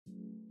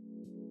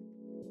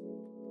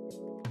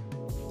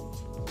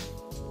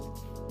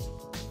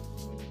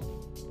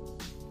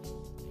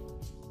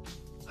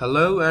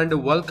Hello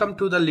and welcome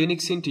to the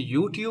Linux Int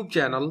YouTube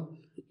channel.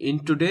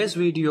 In today's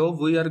video,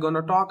 we are going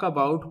to talk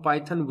about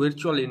Python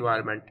virtual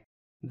environment.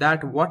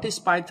 What is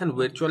Python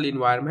virtual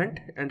environment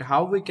and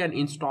how we can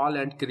install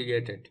and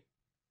create it.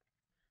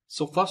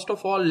 So first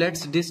of all,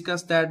 let's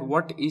discuss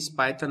what is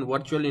Python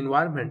virtual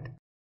environment.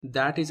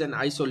 That is an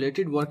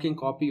isolated working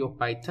copy of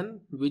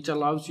Python which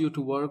allows you to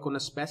work on a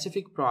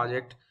specific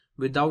project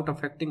without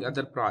affecting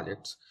other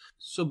projects.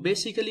 So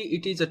basically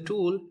it is a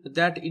tool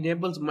that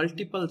enables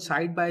multiple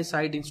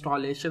side-by-side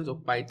installations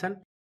of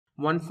Python,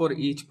 one for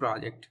each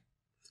project.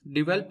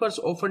 Developers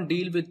often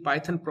deal with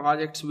Python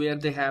projects where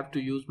they have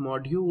to use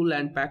modules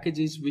and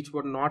packages which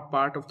were not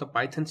part of the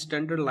Python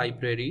standard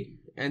library,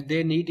 and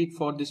they need it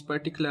for this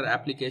particular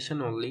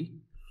application only.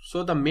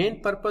 So the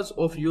main purpose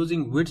of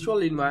using virtual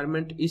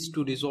environment is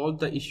to resolve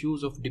the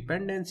issues of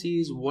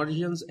dependencies,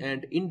 versions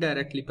and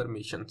indirectly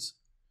permissions.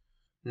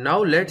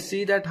 Now let's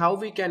see how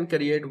we can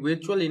create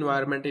virtual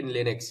environment in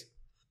Linux.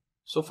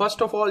 So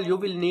first of all, you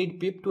will need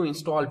pip to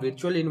install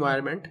virtual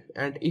environment,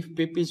 and if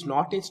pip is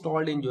not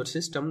installed in your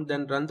system,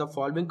 then run the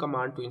following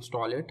command to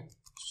install it.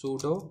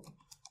 Sudo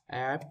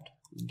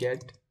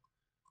apt-get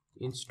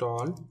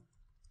install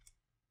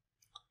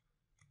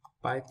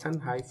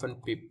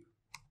python-pip.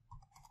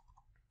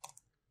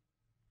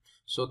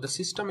 So the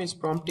system is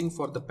prompting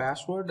for the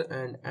password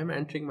and I'm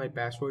entering my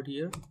password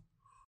here.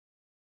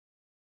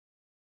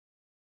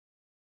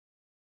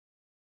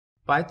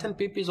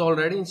 Python-pip is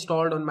already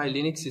installed on my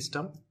Linux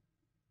system.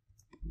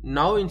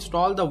 Now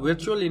install the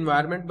virtual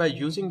environment by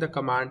using the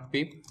command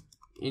pip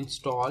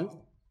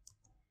install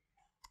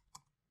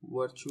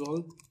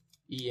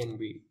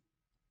virtualenv.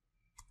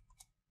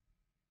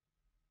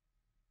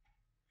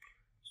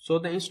 So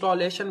the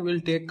installation will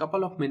take a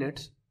couple of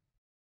minutes.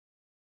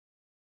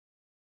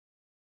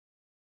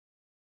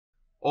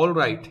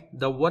 Alright,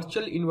 the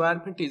virtual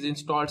environment is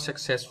installed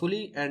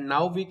successfully and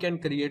now we can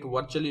create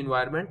virtual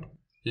environment.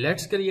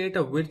 Let's create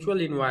a virtual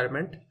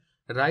environment.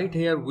 Write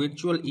here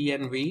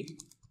virtualenv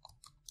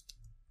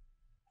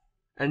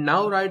and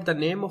now write the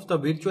name of the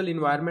virtual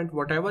environment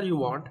whatever you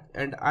want,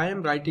 and I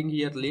am writing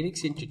here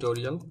Linux Int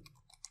tutorial.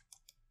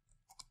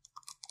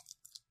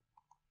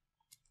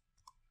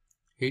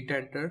 Hit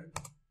enter.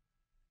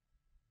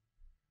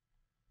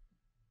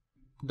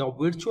 The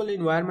virtual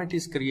environment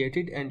is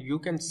created and you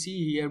can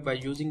see here by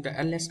using the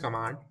ls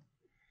command,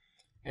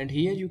 and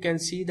here you can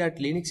see that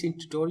Linux Int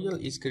tutorial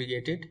is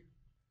created.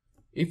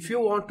 If you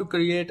want to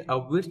create a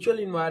virtual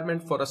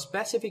environment for a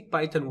specific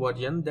Python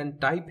version, then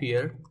type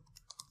here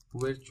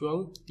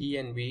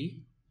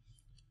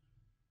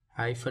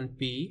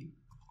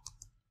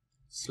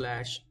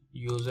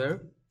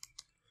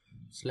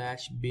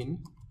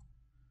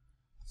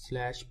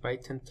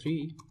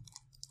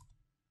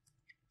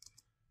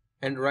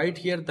and write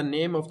here the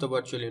name of the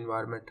virtual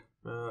environment.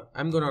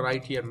 I'm gonna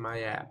write here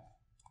my app.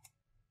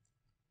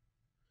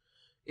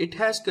 It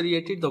has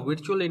created the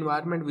virtual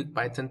environment with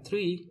Python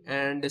 3,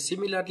 and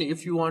similarly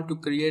if you want to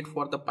create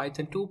for the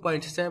Python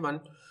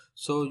 2.7,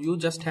 so you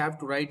just have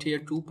to write here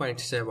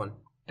 2.7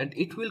 and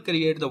it will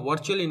create the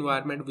virtual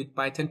environment with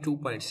Python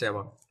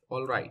 2.7.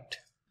 Alright.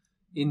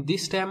 In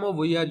this demo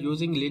we are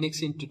using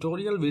Linux Int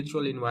tutorial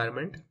virtual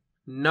environment.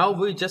 Now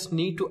we just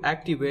need to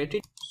activate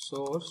it.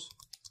 Source.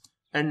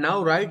 And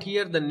now write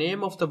here the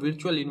name of the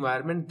virtual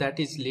environment, that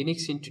is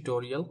Linux Int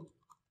tutorial.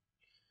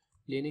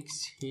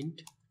 Linux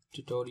Int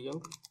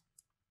tutorial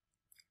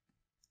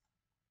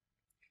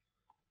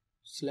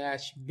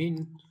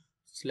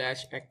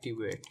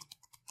 /bin/activate.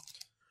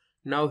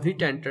 Now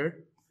hit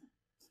enter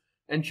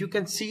and you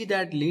can see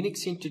that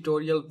Linux Int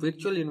tutorial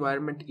virtual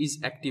environment is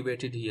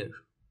activated here.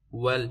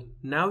 Well,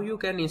 now you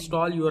can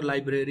install your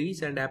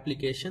libraries and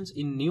applications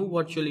in new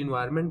virtual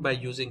environment by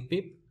using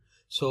pip.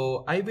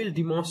 So I will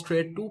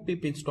demonstrate two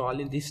pip install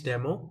in this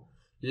demo.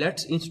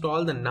 Let's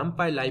install the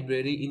numpy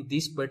library in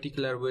this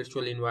particular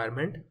virtual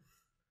environment.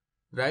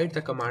 Write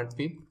the command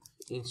pip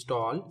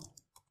install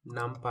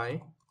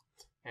numpy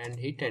and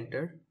hit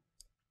enter.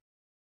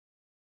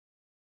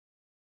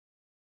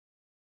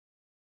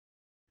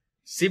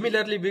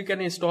 Similarly, we can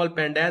install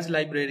pandas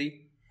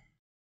library.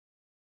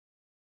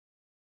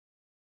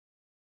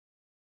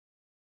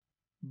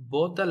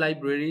 Both the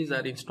libraries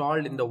are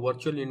installed in the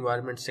virtual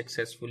environment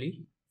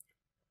successfully.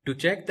 To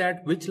check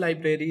which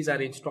libraries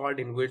are installed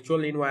in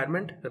virtual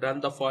environment, run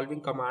the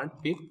following command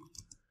pip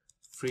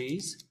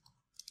freeze.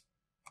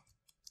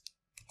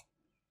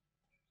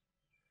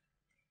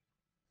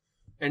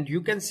 And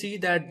you can see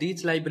that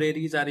these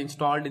libraries are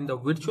installed in the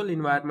virtual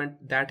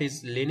environment, that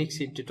is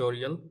Linux Int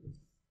tutorial.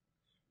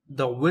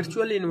 The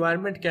virtual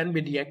environment can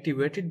be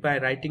deactivated by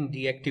writing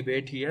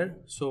deactivate here.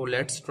 So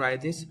let's try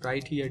this.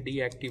 Write here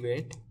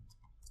deactivate.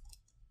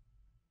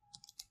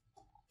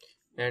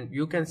 And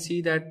you can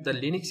see that the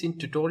Linux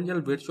Int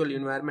tutorial virtual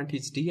environment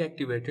is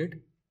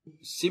deactivated.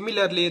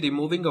 Similarly,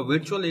 removing a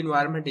virtual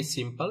environment is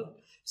simple.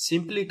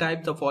 Simply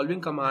type the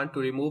following command to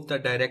remove the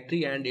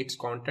directory and its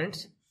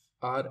contents.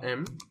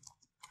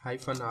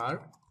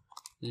 rm-r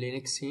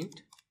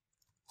linuxint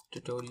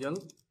tutorial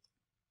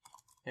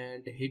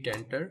and hit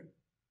enter.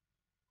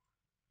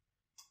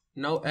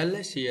 Now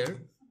ls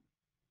here,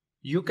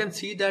 you can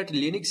see that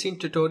Linux in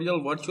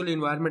tutorial virtual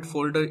environment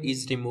folder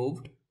is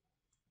removed.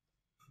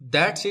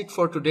 That's it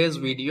for today's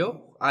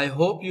video. I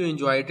hope you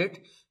enjoyed it.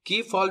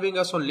 Keep following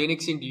us on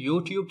Linux in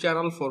YouTube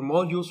channel for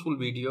more useful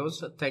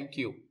videos. Thank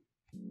you.